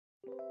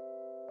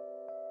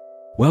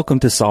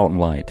Welcome to Salt and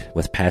Light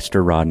with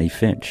Pastor Rodney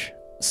Finch.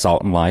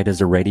 Salt and Light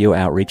is a radio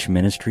outreach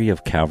ministry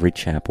of Calvary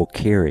Chapel,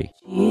 Cary.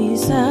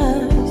 Jesus,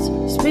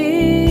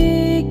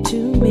 speak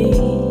to me.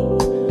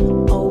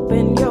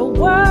 Open your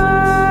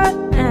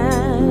word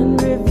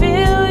and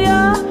reveal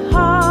your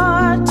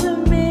heart to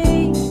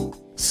me.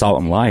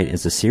 Salt and Light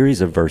is a series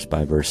of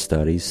verse-by-verse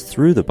studies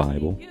through the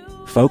Bible,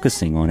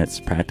 focusing on its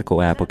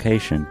practical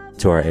application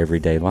to our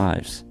everyday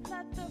lives.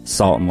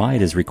 Salt and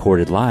Light is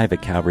recorded live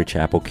at Calvary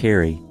Chapel,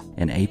 Cary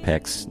in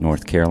Apex,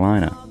 North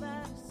Carolina.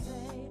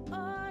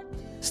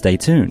 Stay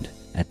tuned.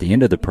 At the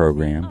end of the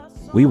program,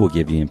 we will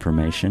give you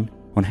information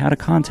on how to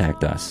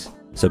contact us,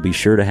 so be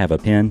sure to have a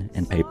pen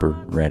and paper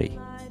ready.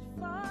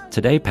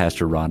 Today,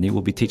 Pastor Rodney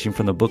will be teaching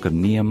from the book of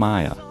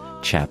Nehemiah,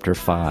 chapter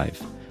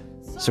 5.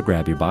 So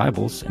grab your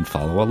Bibles and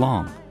follow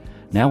along.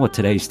 Now with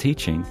today's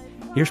teaching,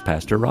 here's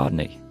Pastor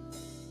Rodney.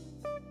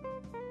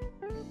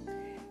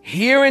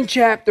 Here in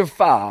chapter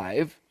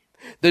 5,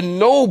 the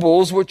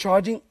nobles were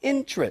charging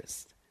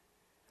interest,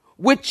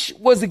 which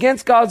was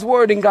against God's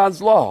word and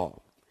God's law.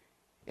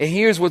 And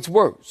here's what's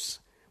worse.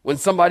 When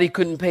somebody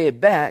couldn't pay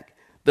it back,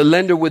 the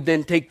lender would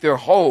then take their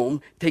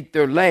home, take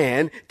their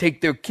land,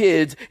 take their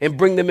kids, and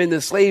bring them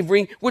into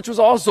slavery, which was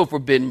also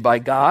forbidden by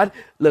God.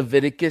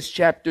 Leviticus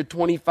chapter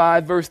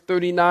 25, verse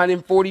 39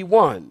 and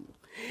 41.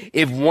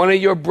 If one of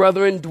your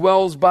brethren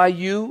dwells by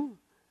you,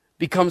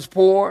 becomes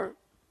poor,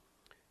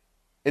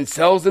 and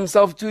sells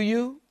himself to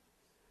you,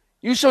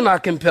 you shall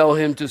not compel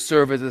him to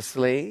serve as a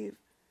slave.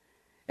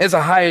 As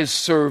a hired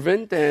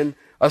servant and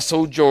a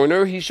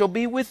sojourner, he shall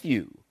be with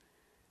you,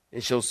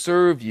 and shall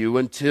serve you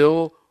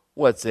until,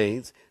 what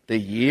saints? The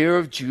year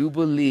of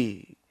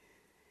Jubilee.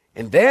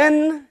 And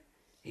then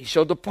he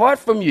shall depart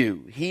from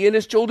you, he and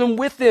his children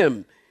with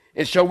him,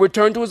 and shall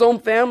return to his own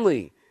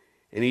family,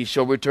 and he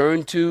shall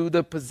return to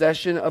the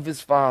possession of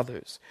his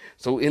fathers.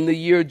 So in the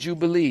year of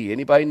Jubilee,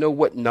 anybody know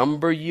what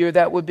number year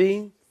that would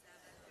be?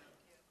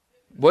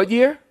 What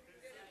year?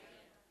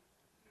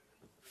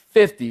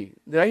 50.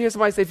 Did I hear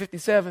somebody say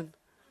 57?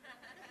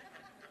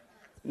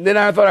 And then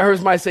I thought I heard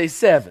somebody say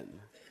 7.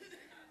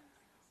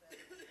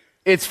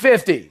 It's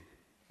 50.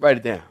 Write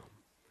it down.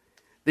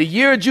 The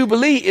year of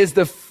Jubilee is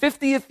the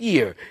 50th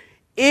year.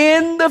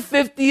 In the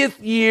 50th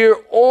year,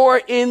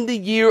 or in the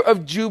year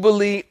of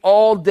Jubilee,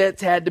 all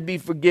debts had to be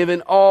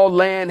forgiven. All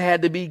land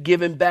had to be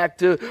given back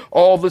to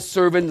all the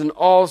servants, and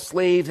all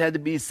slaves had to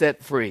be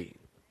set free.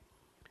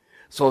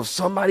 So if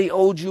somebody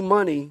owed you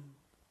money,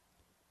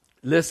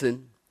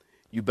 listen,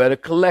 you better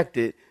collect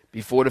it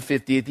before the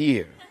 50th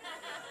year.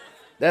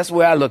 That's the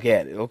way I look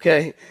at it,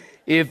 okay?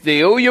 If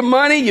they owe you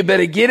money, you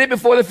better get it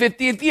before the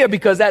 50th year,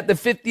 because at the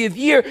 50th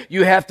year,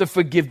 you have to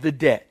forgive the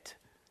debt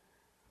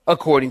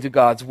according to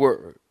God's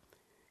word.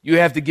 You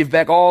have to give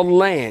back all the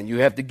land. You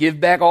have to give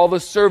back all the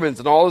servants,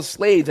 and all the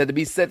slaves had to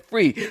be set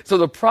free. So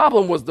the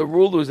problem was the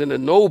rulers and the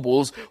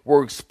nobles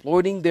were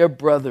exploiting their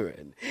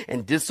brethren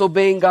and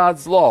disobeying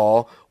God's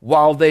law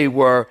while they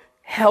were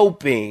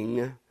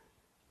helping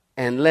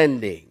and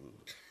lending.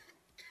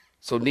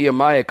 So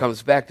Nehemiah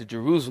comes back to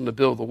Jerusalem to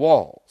build the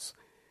walls.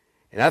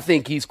 And I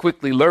think he's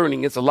quickly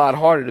learning it's a lot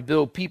harder to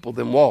build people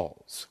than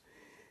walls.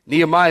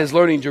 Nehemiah is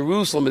learning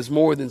Jerusalem is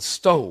more than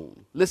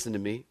stone. Listen to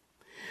me.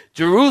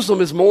 Jerusalem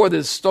is more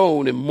than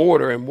stone and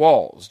mortar and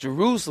walls.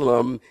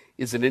 Jerusalem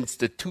is an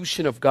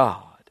institution of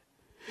God.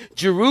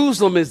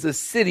 Jerusalem is the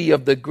city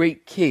of the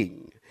great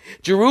king.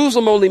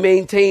 Jerusalem only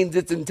maintains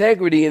its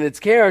integrity and its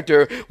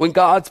character when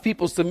God's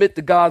people submit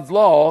to God's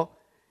law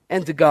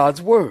and to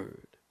God's word.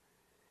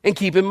 And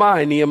keep in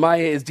mind,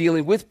 Nehemiah is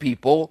dealing with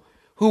people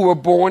who were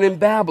born in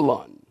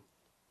Babylon.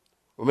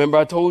 Remember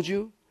I told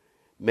you?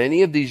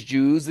 Many of these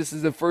Jews, this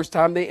is the first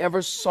time they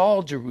ever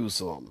saw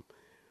Jerusalem.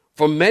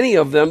 For many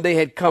of them, they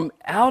had come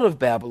out of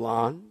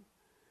Babylon,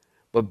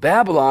 but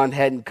Babylon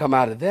hadn't come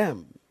out of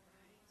them.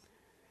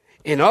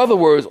 In other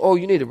words, oh,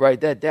 you need to write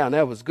that down.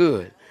 That was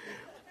good.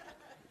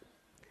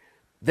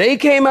 They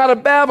came out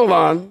of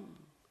Babylon,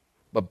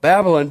 but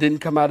Babylon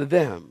didn't come out of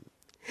them.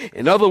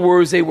 In other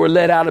words, they were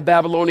led out of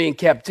Babylonian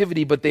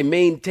captivity, but they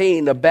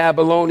maintained a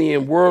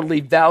Babylonian worldly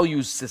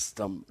value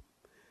system.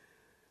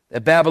 The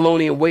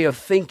Babylonian way of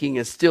thinking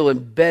is still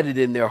embedded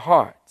in their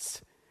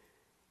hearts.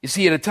 You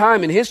see, at a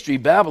time in history,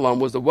 Babylon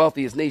was the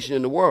wealthiest nation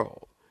in the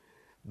world.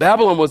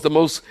 Babylon was the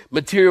most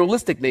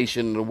materialistic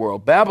nation in the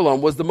world.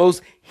 Babylon was the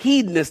most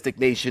hedonistic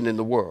nation in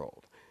the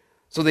world.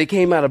 So they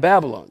came out of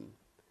Babylon.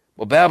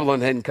 Well,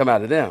 Babylon hadn't come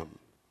out of them.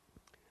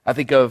 I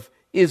think of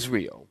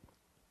Israel.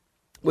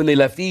 When they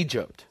left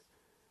Egypt,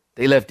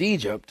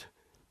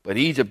 but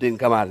Egypt didn't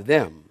come out of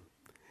them.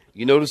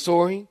 You know the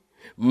story?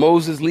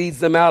 Moses leads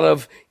them out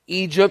of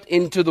Egypt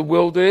into the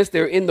wilderness.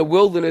 They're in the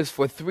wilderness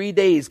for 3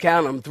 days.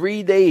 Count them,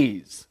 3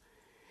 days.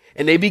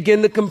 And they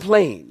begin to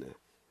complain.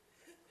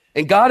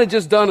 And God had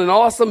just done an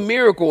awesome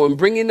miracle in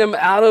bringing them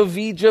out of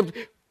Egypt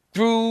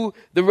through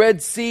the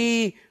Red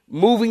Sea,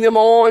 moving them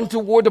on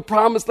toward the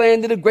promised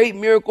land. Did a great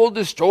miracle,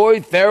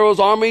 destroyed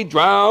Pharaoh's army,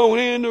 drowned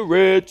in the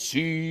Red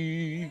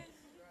Sea.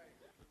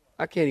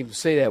 I can't even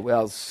say that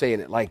without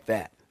saying it like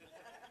that.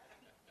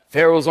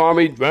 Pharaoh's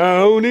army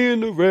drowned in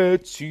the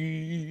Red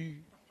Sea.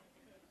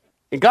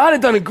 And God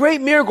had done a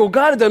great miracle.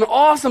 God had done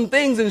awesome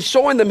things in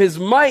showing them his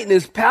might and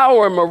his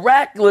power and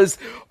miraculous,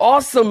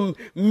 awesome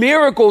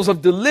miracles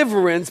of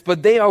deliverance,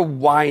 but they are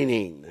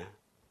whining.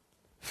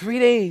 3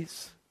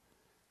 days,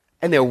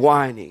 and they're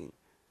whining.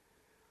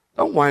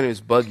 Don't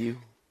whiners bug you?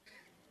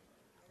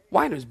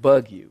 Whiners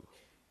bug you.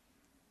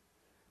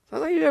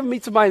 So you ever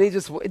meet somebody,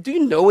 and do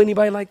you know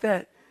anybody like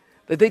that?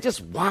 That they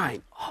just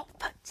whine all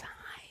the time.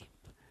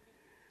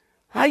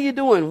 How you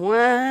doing?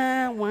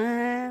 Wah,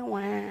 wah,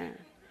 wah.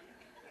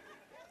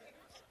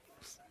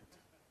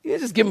 You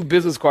just give them a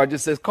business card.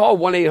 Just says, call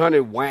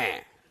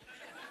 1-800-WHAN.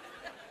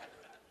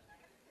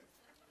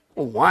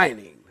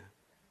 Whining.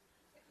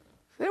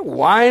 They're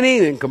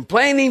whining and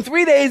complaining.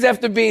 3 days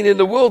after being in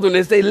the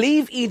wilderness, they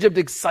leave Egypt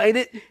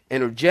excited,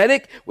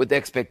 energetic, with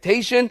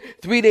expectation.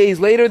 3 days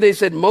later, they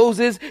said,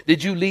 Moses,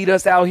 did you lead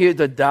us out here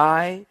to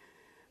die?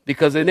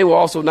 Because they were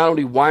also not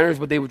only whiners,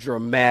 but they were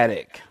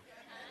dramatic.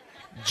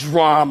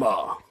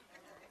 Drama.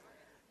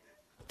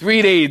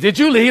 3 days, did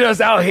you lead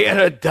us out here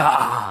to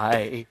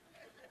die?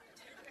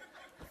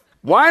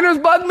 Whiners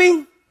bug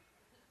me,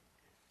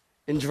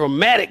 and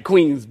dramatic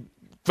queens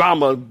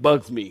drama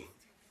bugs me.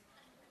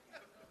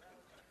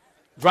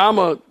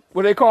 Drama,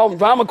 what do they call them?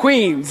 Drama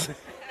queens.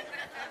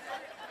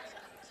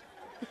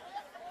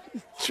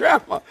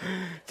 Drama,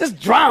 just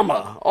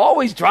drama,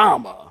 always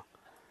drama.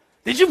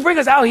 Did you bring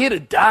us out here to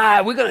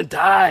die? We're gonna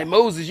die,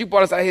 Moses. You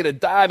brought us out here to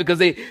die because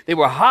they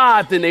were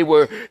hot and they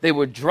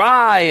were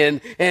dry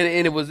and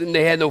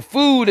they had no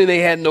food and they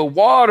had no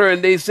water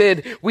and they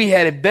said we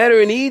had it better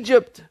in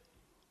Egypt.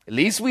 At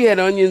least we had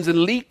onions and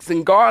leeks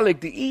and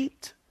garlic to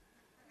eat.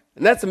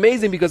 And that's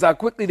amazing because how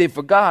quickly they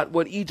forgot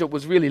what Egypt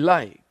was really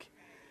like.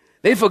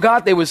 They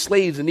forgot they were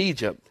slaves in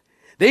Egypt.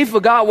 They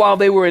forgot while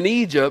they were in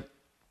Egypt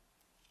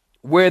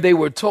where they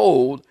were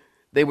told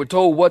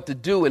what to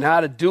do and how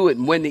to do it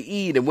and when to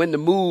eat and when to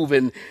move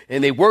and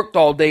they worked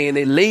all day and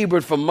they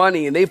labored for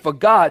money and they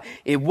forgot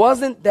it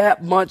wasn't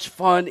that much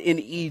fun in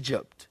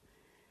Egypt.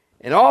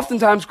 And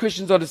oftentimes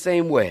Christians are the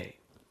same way.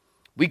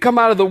 We come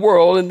out of the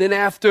world and then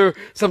after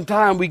some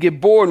time we get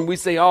bored and we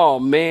say, oh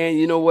man,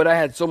 you know what? I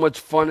had so much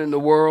fun in the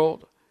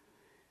world.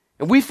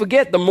 And we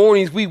forget the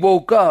mornings we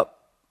woke up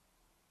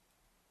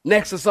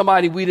next to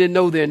somebody we didn't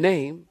know their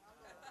name.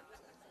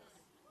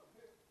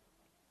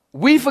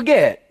 We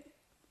forget.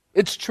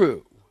 It's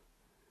true.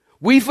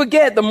 We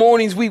forget the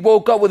mornings we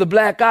woke up with a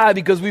black eye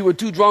because we were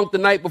too drunk the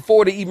night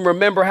before to even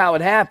remember how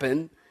it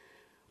happened.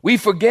 We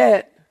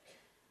forget.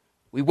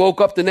 We woke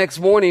up the next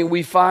morning and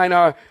we find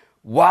our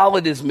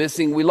wallet is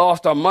missing. We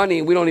lost our money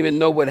and we don't even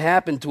know what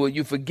happened to it.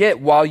 You forget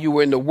while you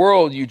were in the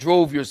world, you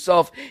drove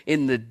yourself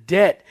in the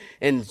debt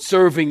and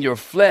serving your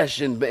flesh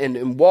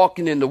and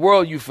walking in the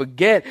world. You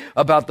forget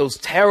about those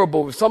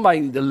terrible,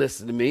 somebody need to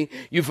listen to me.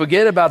 You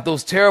forget about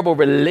those terrible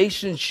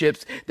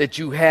relationships that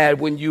you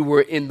had when you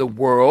were in the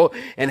world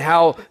and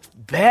how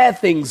bad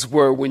things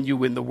were when you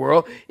were in the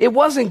world. It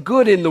wasn't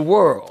good in the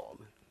world.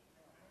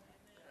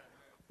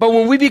 But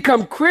when we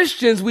become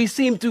Christians, we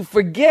seem to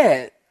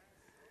forget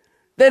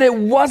that it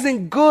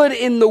wasn't good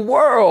in the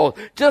world.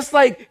 Just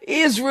like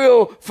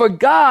Israel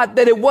forgot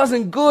that it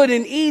wasn't good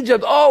in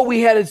Egypt. Oh, we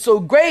had it so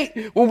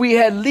great when we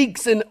had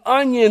leeks and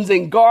onions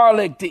and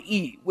garlic to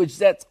eat, which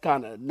that's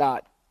kind of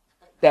not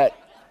that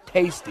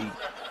tasty.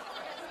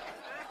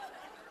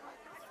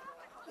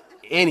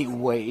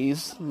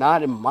 Anyways,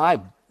 not in my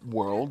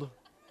world.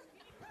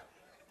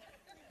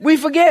 We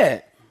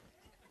forget.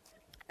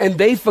 And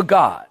they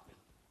forgot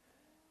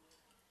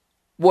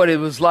what it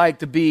was like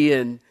to be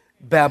in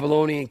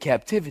Babylonian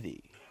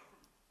captivity.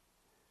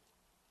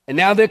 And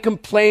now they're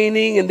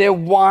complaining and they're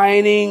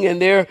whining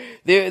and they're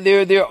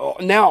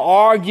now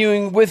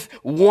arguing with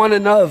one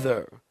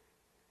another.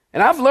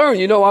 And I've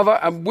learned,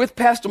 I'm with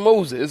Pastor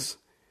Moses,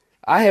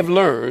 I have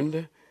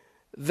learned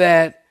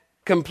that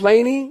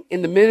complaining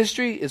in the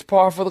ministry is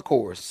par for the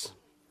course.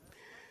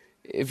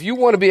 If you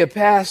want to be a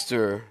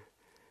pastor,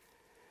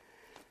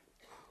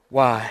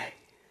 why?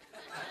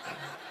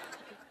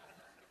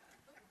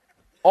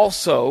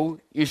 Also,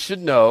 you should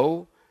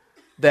know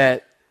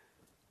that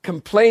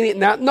complaining,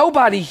 now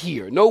nobody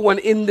here, no one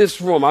in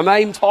this room, I'm not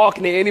even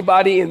talking to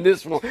anybody in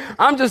this room.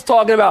 I'm just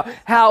talking about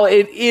how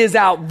it is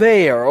out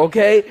there,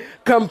 okay?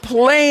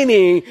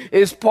 Complaining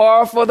is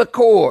par for the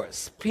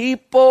course.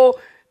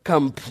 People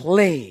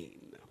complain.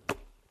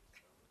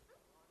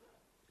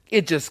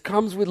 It just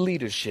comes with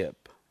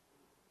leadership.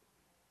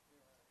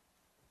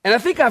 And I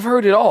think I've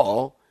heard it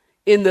all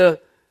in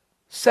the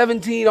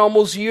 17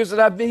 almost years that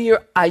I've been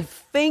here. I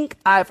think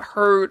I've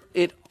heard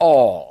it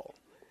all.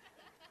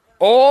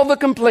 All the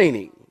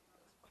complaining.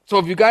 So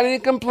if you got any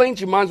complaints,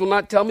 you might as well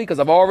not tell me because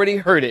I've already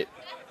heard it.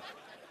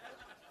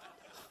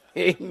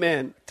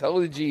 Amen. Tell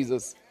it to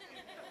Jesus.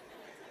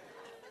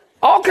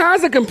 All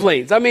kinds of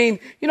complaints. I mean,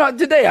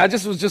 today I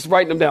was just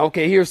writing them down.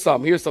 Okay, here's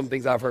some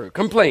things I've heard.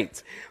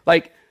 Complaints.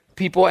 Like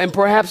people, and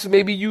perhaps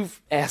maybe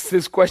you've asked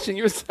this question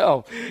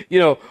yourself.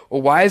 Well,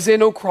 why is there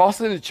no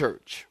cross in the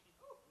church?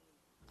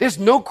 There's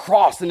no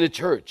cross in the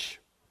church.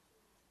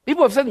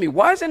 People have said to me,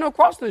 why is there no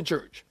cross in the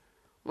church?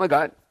 I'm like,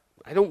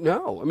 I don't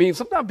know. I mean,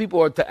 sometimes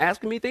people are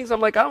asking me things. I'm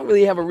like, I don't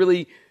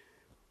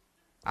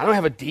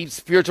have a deep,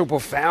 spiritual,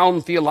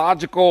 profound,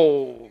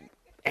 theological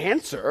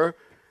answer.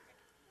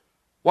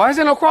 Why is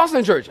there no cross in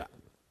the church?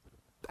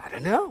 I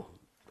don't know.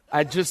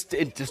 It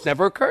just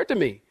never occurred to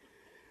me.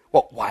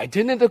 Well, why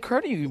didn't it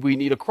occur to you we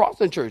need a cross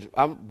in the church?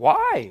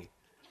 Why?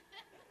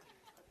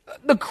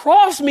 The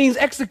cross means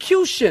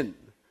execution.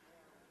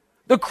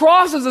 The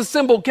cross is a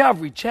symbol,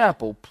 Calvary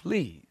Chapel,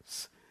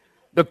 please.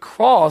 The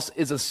cross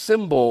is a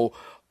symbol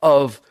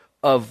of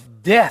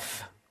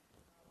death.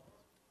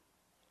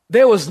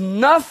 There was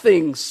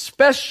nothing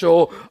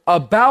special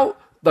about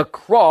the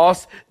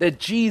cross that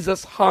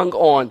Jesus hung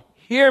on.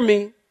 Hear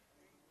me.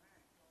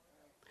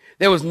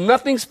 There was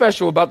nothing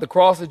special about the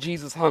cross that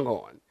Jesus hung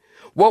on.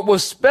 What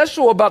was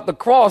special about the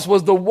cross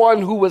was the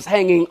one who was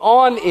hanging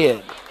on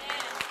it.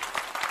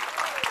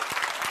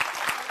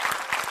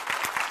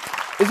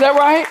 Is that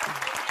right?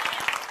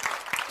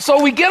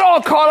 So we get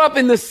all caught up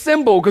in the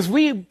symbol because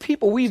we're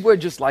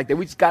just like that.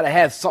 We just got to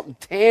have something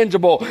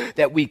tangible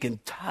that we can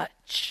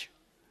touch.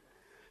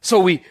 So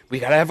we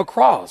got to have a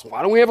cross.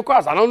 Why don't we have a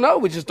cross? I don't know.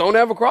 We just don't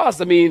have a cross.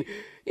 I mean,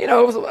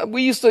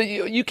 we used to,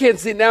 you can't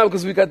see it now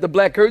because we got the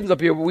black curtains up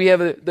here, but we have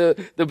the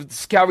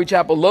Calvary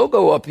Chapel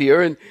logo up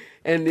here. And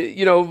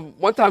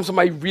one time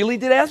somebody really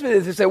did ask me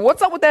this. They said,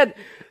 what's up with that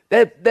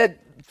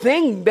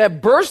thing,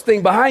 that burst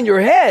thing behind your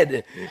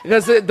head?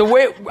 Because the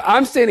way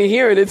I'm standing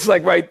here and it's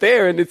like right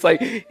there and it's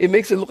like, it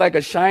makes it look like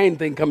a shine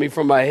thing coming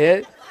from my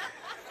head.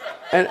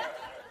 And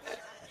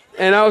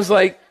I was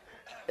like,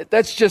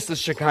 that's just the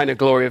Shekinah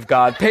glory of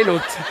God. Pay no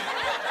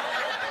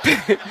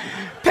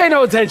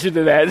attention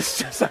to that. It's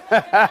just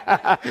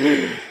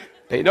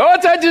pay no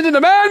attention to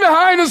the man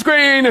behind the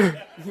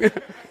screen.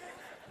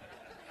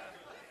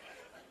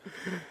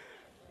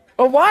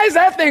 Well, why is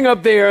that thing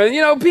up there?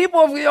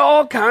 People have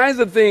all kinds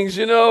of things.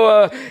 This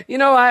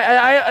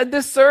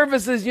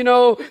service is,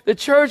 the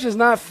church is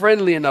not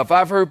friendly enough.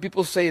 I've heard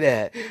people say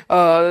that.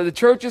 The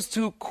church is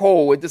too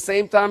cold. At the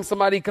same time,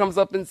 somebody comes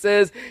up and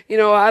says,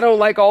 I don't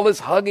like all this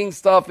hugging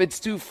stuff. It's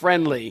too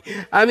friendly.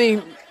 I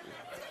mean,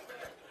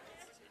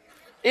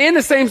 in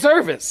the same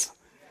service.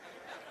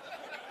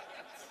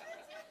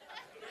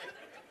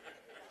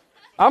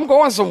 I'm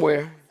going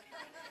somewhere.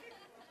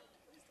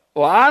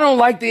 Well, I don't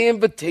like the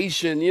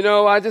invitation.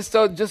 I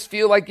just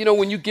feel like,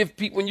 when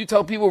you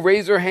tell people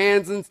raise their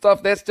hands and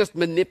stuff, that's just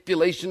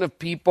manipulation of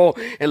people.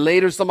 And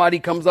later somebody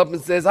comes up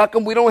and says, how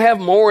come we don't have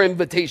more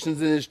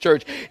invitations in this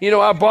church?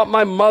 I brought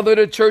my mother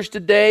to church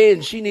today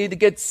and she needed to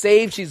get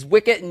saved. She's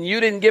wicked and you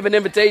didn't give an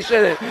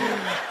invitation.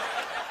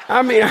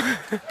 I mean,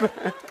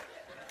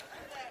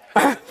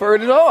 I've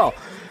heard it all.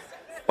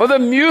 Or the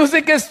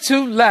music is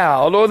too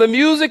loud, or the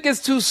music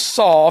is too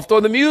soft, or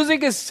the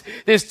music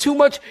there's too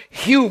much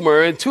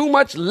humor and too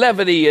much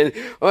levity. And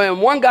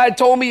one guy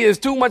told me there's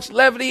too much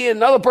levity, and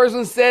another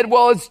person said,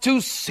 well, it's too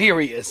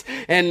serious.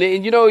 And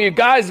you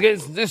guys,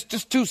 it's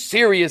just too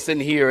serious in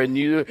here, and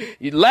you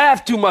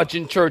laugh too much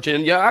in church.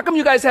 And how come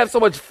you guys have so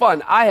much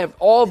fun? I have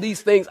all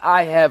these things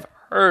I have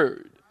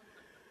heard.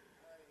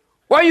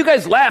 Why are you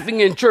guys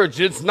laughing in church?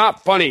 It's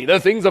not funny. The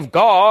things of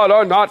God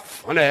are not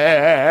funny.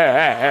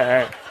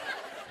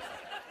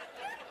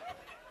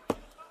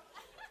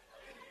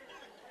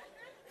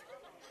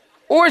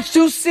 Or it's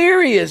too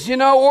serious,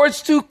 or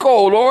it's too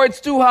cold, or it's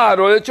too hot,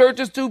 or the church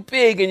is too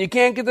big and you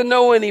can't get to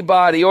know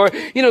anybody. Or,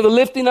 the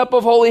lifting up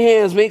of holy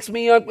hands makes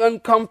me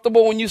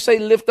uncomfortable. When you say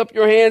lift up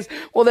your hands,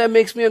 well, that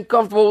makes me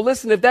uncomfortable.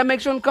 Listen, if that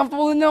makes you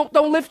uncomfortable, then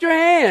don't lift your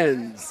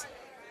hands.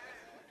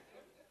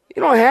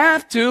 You don't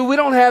have to. We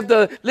don't have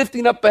the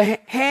lifting up the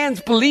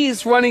hands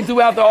police running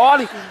throughout the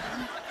audience.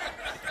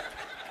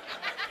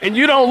 And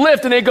you don't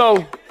lift and they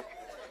go...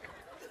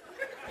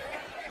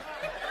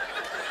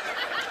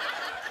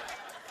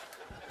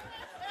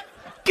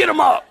 Get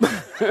them up.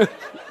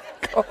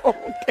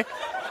 Okay.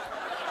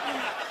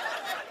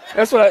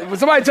 That's when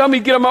somebody tell me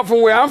get them up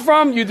from where I'm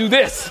from, you do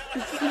this.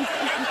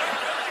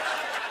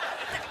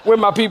 Where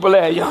my people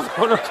at? Y'all know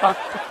what I'm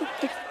talking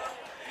about.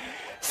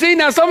 See,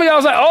 now some of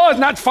y'all say, oh, it's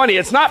not funny.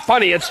 It's not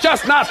funny. It's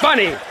just not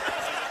funny.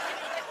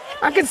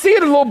 I can see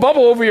it, a little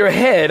bubble over your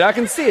head. I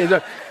can see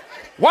it.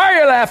 Why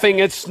are you laughing?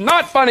 It's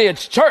not funny.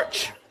 It's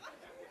church.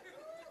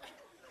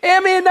 I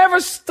mean, it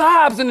never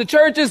stops. And the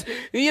church is,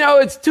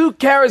 it's too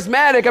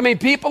charismatic. I mean,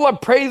 people are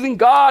praising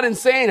God and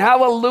saying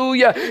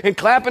hallelujah and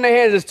clapping their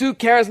hands. It's too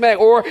charismatic.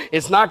 Or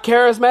it's not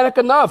charismatic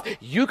enough.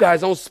 You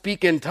guys don't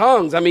speak in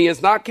tongues. I mean,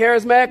 it's not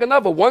charismatic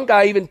enough. But one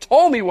guy even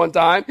told me one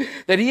time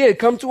that he had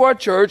come to our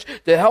church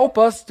to help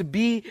us to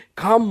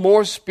become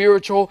more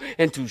spiritual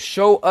and to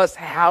show us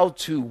how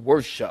to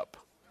worship.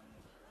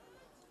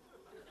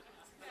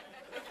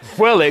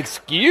 Well,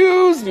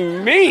 excuse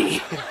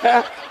me.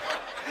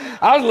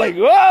 I was like,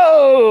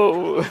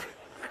 whoa.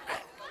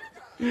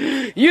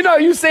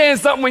 You saying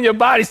something when your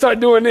body start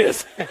doing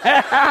this.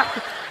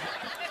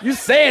 You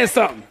saying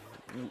something.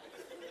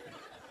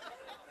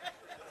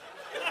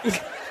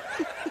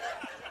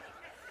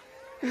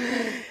 I'm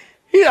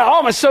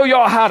going to show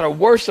y'all how to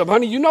worship,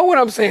 honey. You know what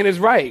I'm saying is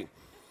right.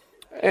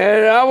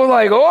 And I was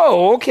like,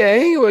 oh,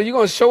 okay. Well, you're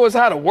going to show us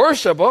how to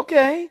worship.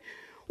 Okay.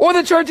 Or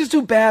the church is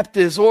too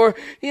Baptist, or,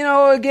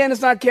 again,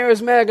 it's not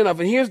charismatic enough.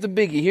 And here's the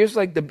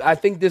biggie. I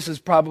think this is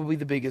probably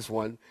the biggest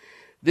one.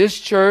 This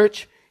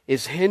church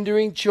is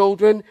hindering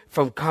children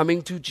from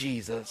coming to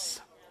Jesus.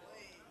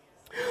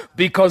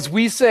 Because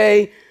we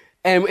say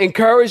and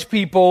encourage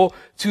people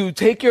to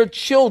take your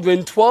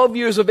children 12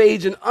 years of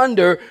age and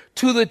under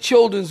to the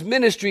children's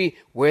ministry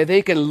where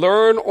they can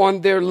learn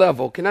on their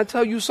level. Can I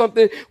tell you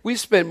something? We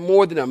spent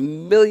more than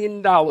 $1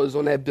 million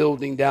on that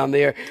building down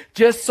there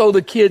just so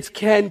the kids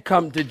can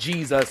come to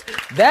Jesus.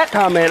 That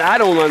comment, I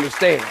don't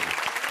understand.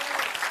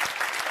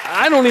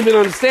 I don't even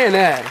understand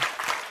that.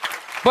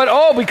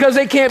 But because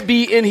they can't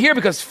be in here,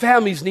 because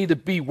families need to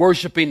be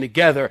worshiping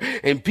together,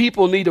 and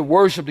people need to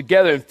worship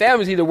together, and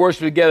families need to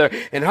worship together.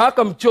 And how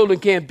come children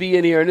can't be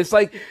in here? And it's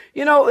like,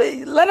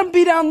 let them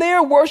be down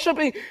there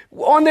worshiping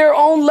on their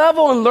own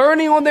level and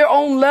learning on their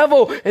own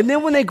level. And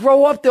then when they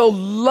grow up, they'll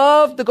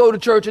love to go to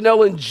church and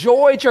they'll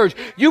enjoy church.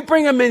 You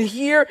bring them in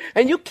here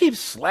and you keep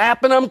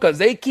slapping them because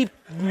they keep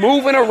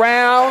moving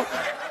around.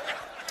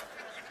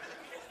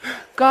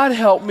 God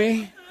help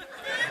me.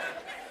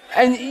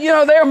 And,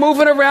 they're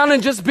moving around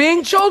and just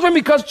being children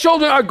because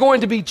children are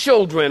going to be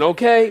children,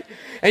 okay?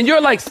 And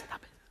you're like, stop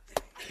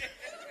it.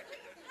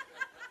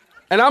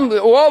 And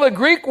the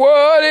Greek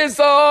word is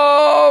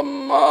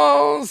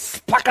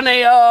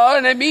splakanea,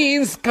 and it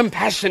means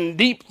compassion,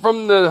 deep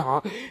from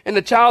and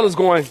the child is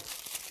going.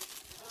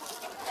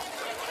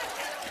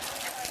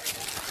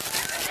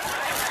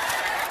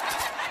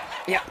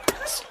 Yeah,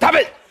 stop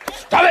it.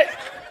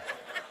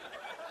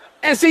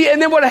 And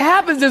then what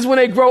happens is when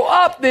they grow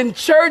up, then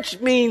church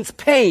means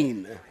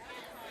pain.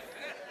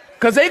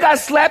 Because they got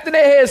slapped in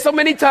their head so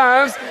many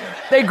times.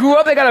 They grew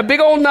up, they got a big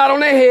old knot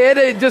on their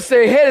head.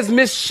 Their head is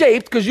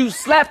misshaped because you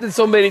slapped it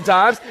so many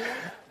times.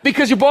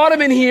 Because you brought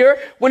them in here,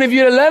 when if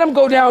you let them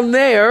go down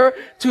there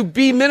to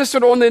be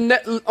ministered on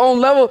their own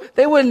level,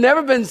 they would have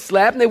never been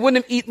slapped, and they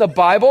wouldn't have eaten the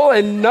Bible,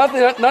 and none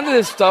of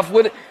this stuff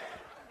would.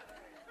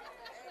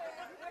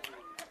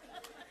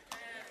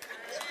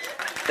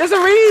 There's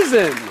a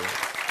reason.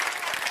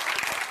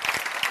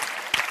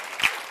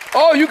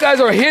 Oh, you guys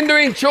are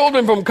hindering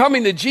children from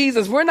coming to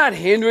Jesus. We're not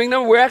hindering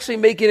them. We're actually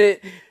making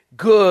it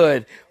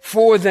good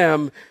for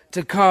them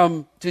to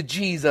come to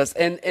Jesus.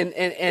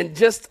 And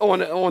just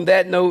on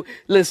that note,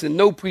 listen,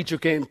 no preacher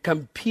can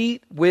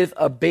compete with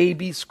a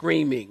baby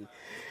screaming.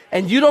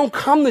 And you don't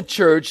come to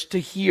church to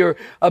hear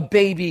a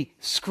baby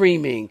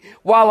screaming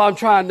while I'm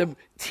trying to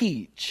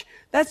teach.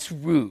 That's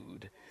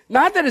rude.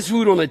 Not that it's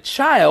rude on the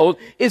child,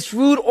 it's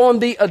rude on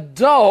the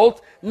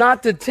adult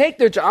not to take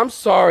their child. I'm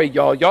sorry,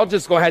 y'all. Y'all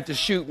just gonna have to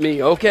shoot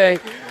me, okay?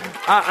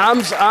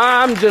 I'm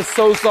just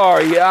so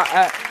sorry.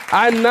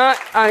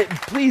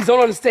 Please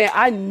don't understand.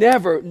 I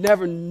never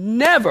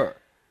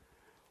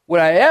would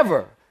I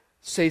ever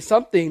say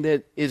something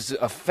that is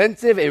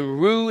offensive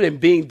and rude and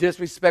being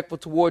disrespectful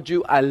towards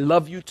you. I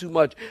love you too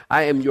much.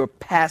 I am your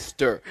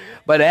pastor.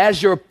 But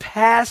as your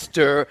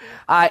pastor,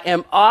 I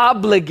am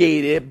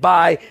obligated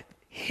by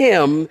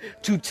him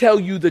to tell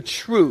you the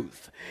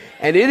truth.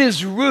 And it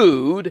is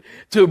rude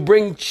to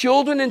bring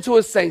children into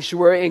a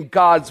sanctuary and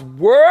God's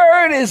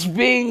word is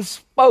being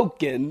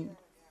spoken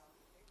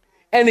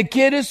and the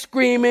kid is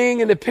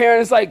screaming and the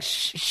parent is like,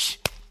 shh, shh,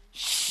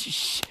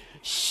 shh,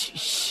 shh,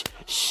 shh,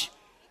 shh.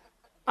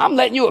 I'm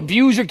letting you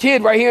abuse your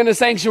kid right here in the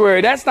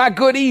sanctuary. That's not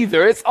good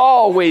either. It's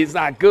always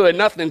not good.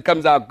 Nothing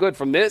comes out good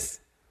from this.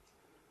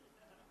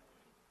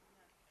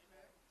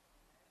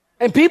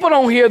 And people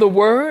don't hear the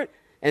word.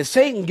 And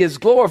Satan gets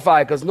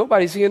glorified because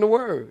nobody's hearing the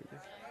word.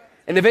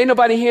 And if ain't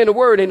nobody hearing the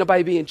word, ain't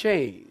nobody being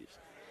changed.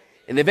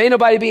 And if ain't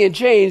nobody being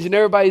changed and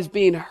everybody's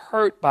being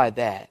hurt by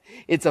that,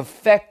 it's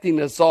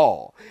affecting us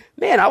all.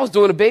 Man, I was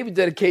doing a baby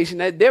dedication.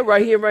 They're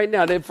right here right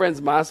now. They're friends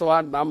of mine, so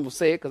I'm going to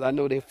say it because I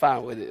know they're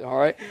fine with it, all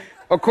right?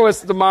 Of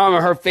course, the mom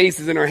and her face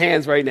is in her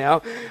hands right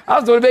now. I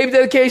was doing a baby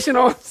dedication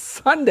on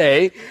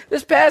Sunday,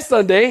 this past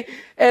Sunday,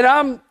 and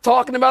I'm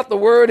talking about the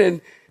word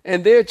and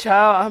their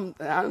child,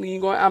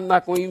 I'm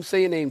not going to even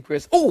say your name,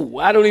 Chris. Oh,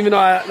 I don't even know.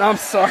 I'm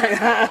sorry.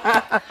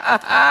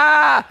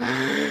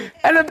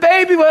 And the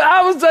baby,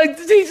 I was like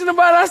teaching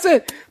about it. I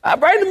said,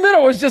 right in the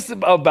middle was just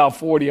about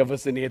 40 of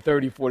us in here,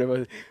 30, 40 of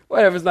us.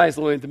 Whatever, it's nice,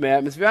 little intimate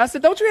atmosphere. I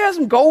said, don't you have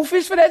some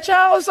goldfish for that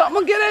child or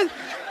something? Get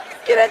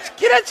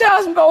that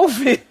child some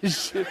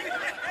goldfish.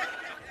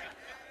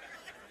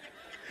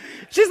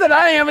 She said,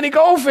 I didn't have any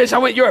goldfish. I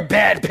went, you're a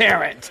bad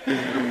parent.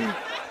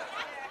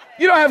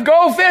 You don't have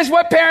goldfish?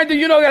 What parent do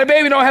you know got a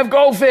baby don't have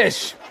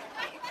goldfish?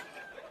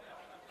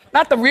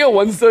 Not the real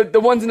ones, the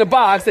ones in the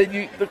box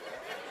that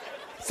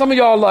some of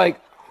y'all like.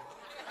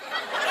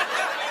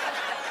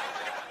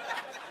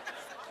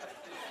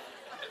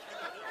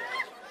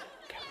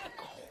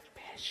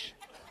 Goldfish.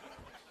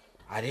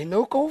 I didn't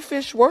know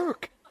goldfish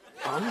work.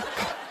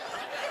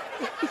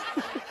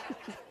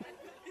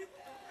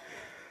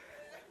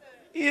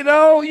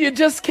 You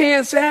just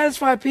can't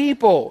satisfy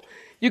people.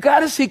 You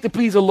got to seek to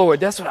please the Lord.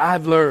 That's what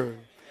I've learned.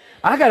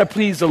 I got to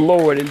please the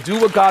Lord and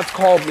do what God's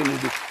called me to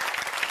do.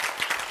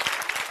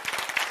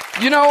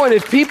 And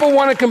if people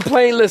want to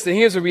complain, listen,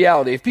 here's the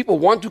reality. If people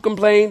want to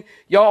complain,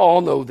 y'all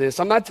all know this.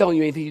 I'm not telling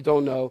you anything you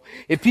don't know.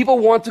 If people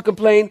want to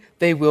complain,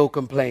 they will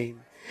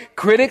complain.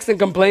 Critics and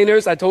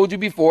complainers, I told you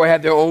before,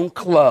 have their own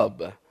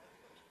club.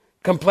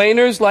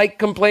 Complainers like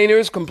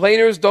complainers.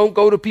 Complainers don't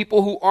go to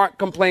people who aren't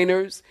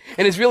complainers.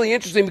 And it's really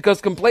interesting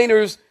because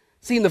complainers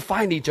seem to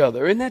find each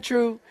other. Isn't that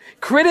true?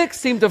 Critics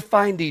seem to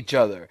find each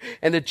other.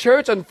 And the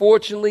church,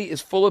 unfortunately,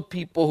 is full of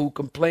people who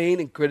complain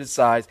and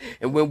criticize.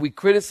 And when we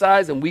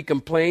criticize and we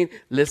complain,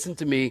 listen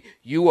to me,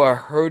 you are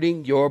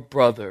hurting your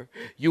brother.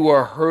 You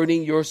are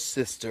hurting your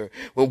sister.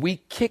 When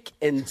we kick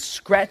and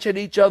scratch at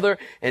each other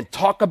and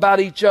talk about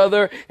each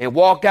other and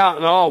walk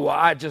out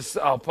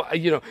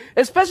and,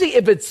 especially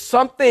if it's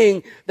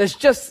something that's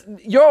just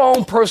your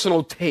own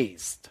personal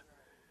taste.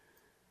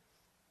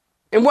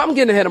 And I'm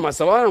getting ahead of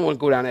myself. I don't want to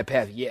go down that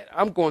path yet.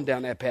 I'm going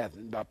down that path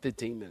in about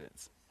 15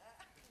 minutes.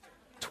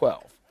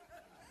 12.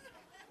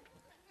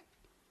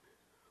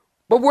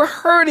 But we're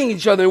hurting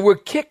each other and we're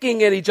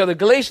kicking at each other.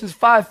 Galatians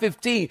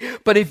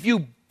 5:15. But if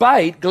you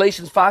bite,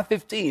 Galatians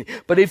 5:15.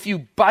 But if you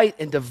bite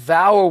and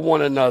devour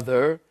one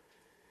another,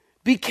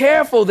 be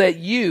careful that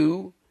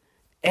you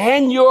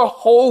and your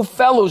whole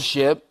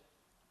fellowship,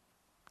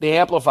 the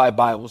Amplified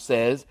Bible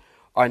says,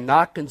 are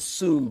not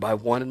consumed by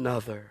one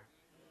another.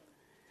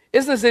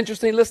 Isn't this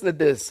interesting? Listen to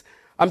this.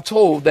 I'm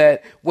told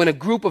that when a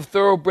group of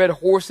thoroughbred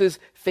horses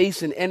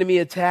face an enemy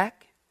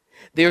attack,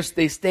 they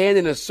stand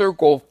in a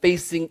circle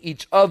facing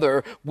each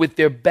other with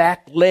their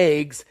back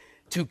legs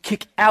to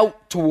kick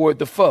out toward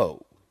the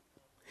foe.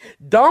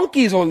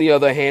 Donkeys, on the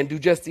other hand, do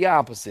just the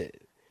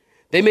opposite.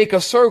 They make a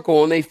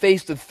circle and they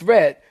face the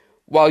threat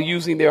while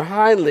using their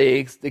hind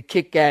legs to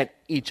kick at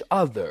each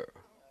other.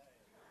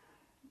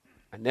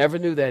 I never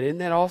knew that. Isn't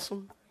that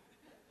awesome?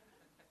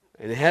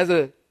 And it has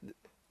a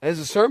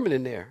sermon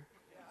in there.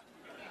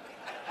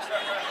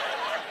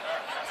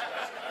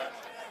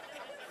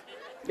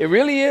 It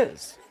really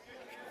is.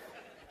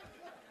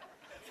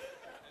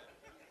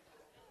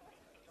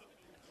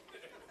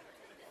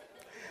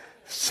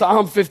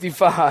 Psalm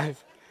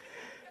 55.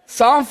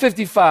 Psalm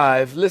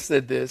 55,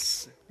 listen to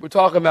this. We're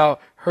talking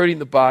about hurting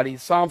the body.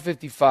 Psalm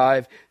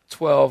 55,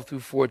 12 through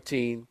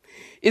 14.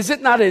 Is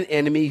it not an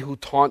enemy who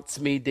taunts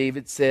me,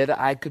 David said?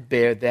 I could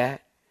bear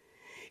that.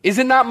 Is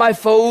it not my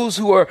foes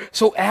who are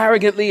so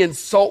arrogantly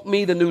insult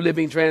me, the New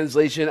Living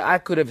Translation? I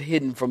could have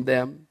hidden from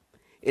them.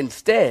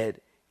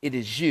 Instead, it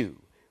is you,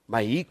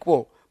 my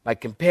equal, my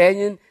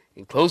companion,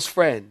 and close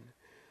friend.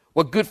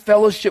 What good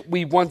fellowship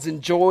we once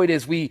enjoyed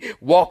as we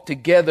walked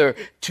together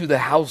to the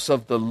house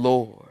of the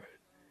Lord.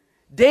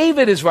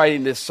 David is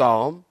writing this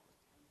psalm.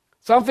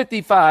 Psalm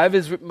 55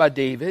 is written by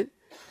David,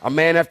 a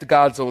man after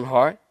God's own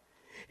heart.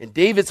 And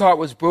David's heart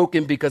was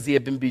broken because he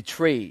had been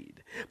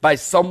betrayed by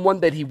someone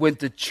that he went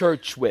to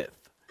church with,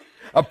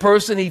 a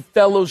person he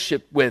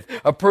fellowshiped with,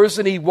 a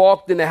person he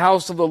walked in the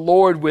house of the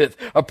Lord with,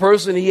 a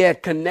person he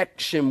had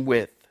connection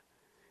with.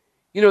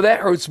 That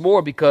hurts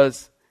more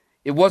because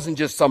it wasn't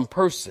just some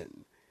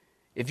person.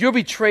 If you're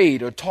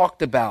betrayed or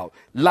talked about,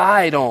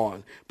 lied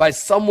on by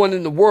someone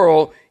in the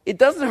world, it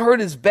doesn't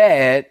hurt as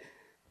bad,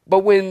 but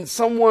when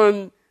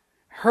someone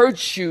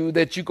hurts you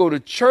that you go to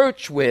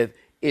church with,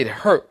 it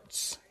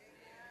hurts.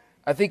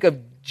 I think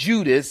of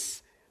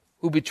Judas,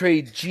 who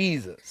betrayed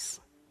Jesus.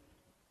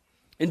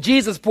 And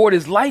Jesus poured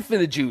his life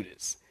into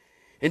Judas.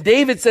 And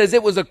David says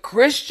it was a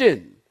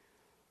Christian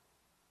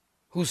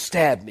who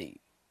stabbed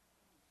me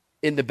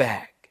in the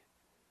back.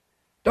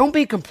 Don't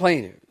be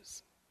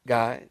complainers,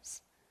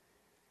 guys.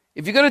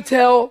 If you're going to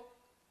tell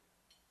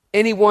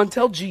anyone,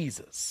 tell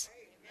Jesus.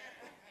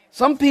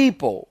 Some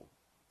people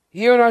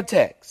here in our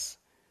text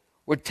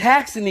were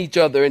taxing each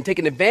other and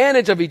taking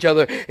advantage of each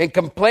other and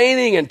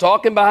complaining and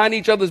talking behind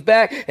each other's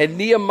back. And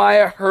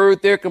Nehemiah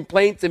heard their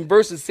complaints. In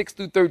verses 6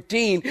 through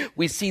 13,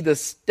 we see the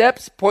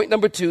steps, point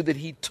number 2, that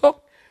he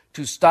took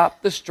to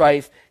stop the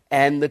strife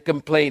and the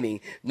complaining.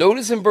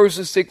 Notice in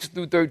verses 6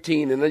 through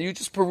 13, and you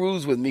just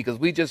peruse with me because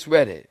we just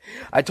read it.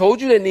 I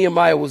told you that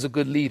Nehemiah was a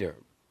good leader.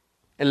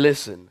 And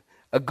listen,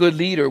 a good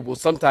leader will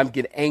sometimes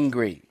get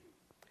angry.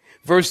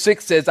 Verse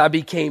 6 says, I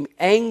became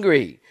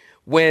angry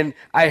when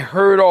I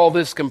heard all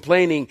this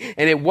complaining.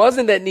 And it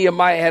wasn't that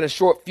Nehemiah had a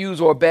short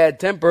fuse or a bad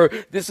temper.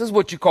 This is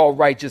what you call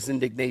righteous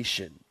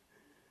indignation.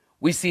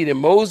 We see it in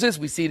Moses.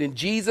 We see it in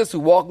Jesus, who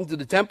walked into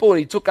the temple and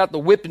he took out the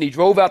whip and he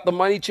drove out the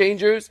money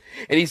changers.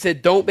 And he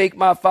said, don't make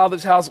my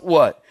father's house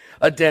what?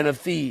 A den of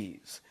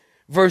thieves.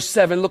 Verse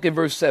 7, look at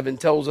verse 7,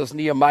 tells us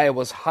Nehemiah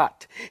was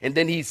hot. And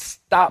then he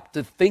stopped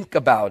to think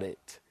about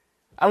it.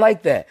 I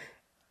like that.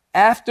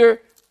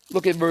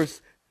 Look at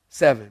verse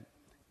 7.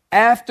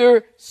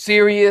 After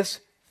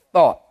serious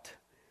thought,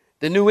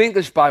 the New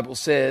English Bible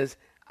says,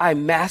 I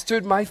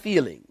mastered my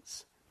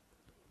feelings.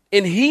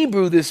 In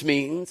Hebrew, this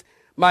means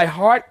my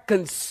heart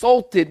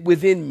consulted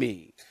within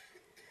me.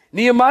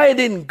 Nehemiah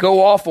didn't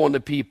go off on the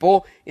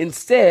people.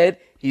 Instead,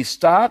 he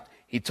stopped,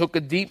 he took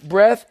a deep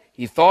breath,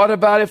 he thought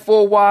about it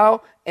for a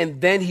while,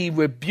 and then he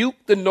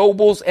rebuked the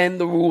nobles and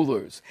the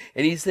rulers.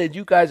 And he said,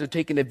 you guys are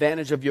taking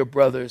advantage of your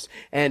brothers.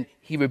 And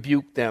he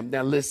rebuked them.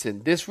 Now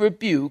listen, this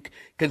rebuke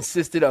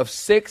consisted of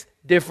 6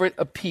 different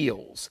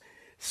appeals.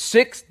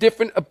 6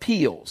 different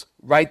appeals.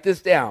 Write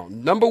this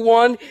down. Number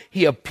 1,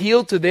 he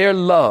appealed to their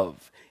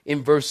love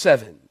in verse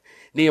 7.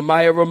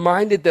 Nehemiah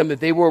reminded them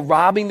that they were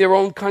robbing their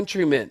own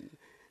countrymen,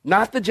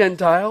 not the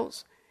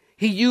Gentiles.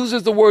 He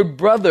uses the word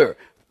brother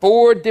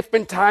 4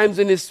 different times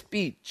in his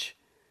speech.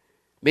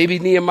 Maybe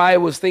Nehemiah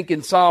was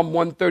thinking Psalm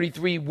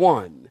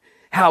 133:1.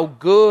 How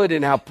good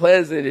and how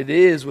pleasant it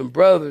is when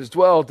brothers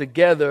dwell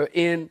together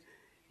in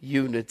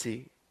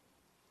unity.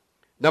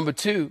 Number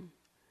 2,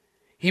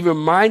 he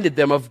reminded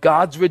them of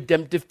God's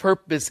redemptive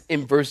purpose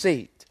in verse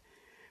 8.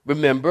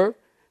 Remember,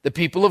 the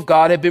people of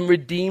God had been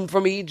redeemed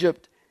from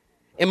Egypt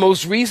and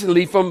most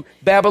recently from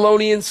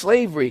Babylonian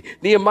slavery.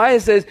 Nehemiah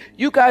says,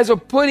 you guys are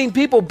putting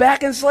people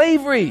back in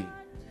slavery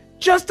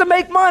just to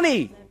make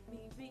money.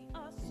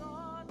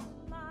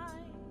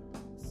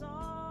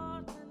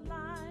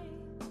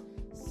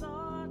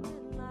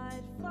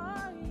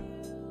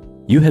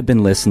 You have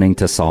been listening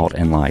to Salt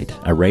and Light,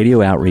 a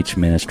radio outreach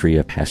ministry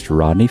of Pastor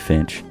Rodney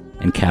Finch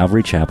and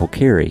Calvary Chapel,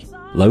 Cary,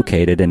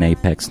 located in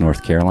Apex,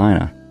 North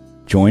Carolina.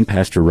 Join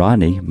Pastor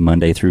Rodney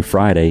Monday through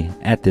Friday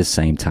at this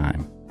same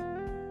time.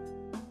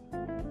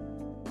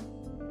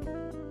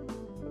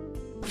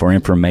 For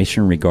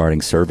information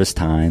regarding service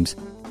times,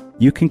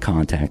 you can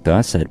contact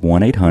us at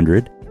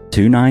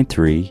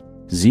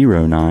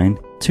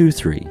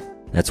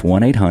 1-800-293-0923. That's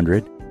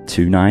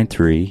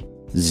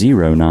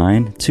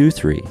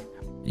 1-800-293-0923.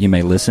 You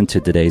may listen to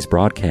today's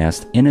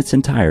broadcast in its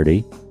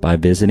entirety by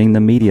visiting the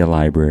media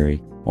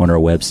library on our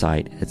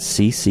website at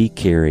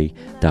cccary.org.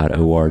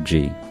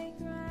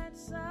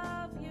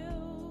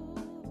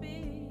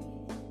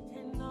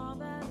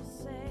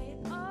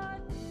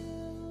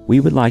 We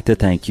would like to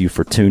thank you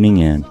for tuning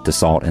in to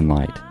Salt and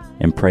Light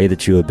and pray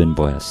that you have been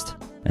blessed.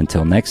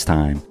 Until next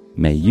time,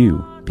 may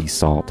you be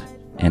salt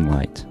and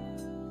light.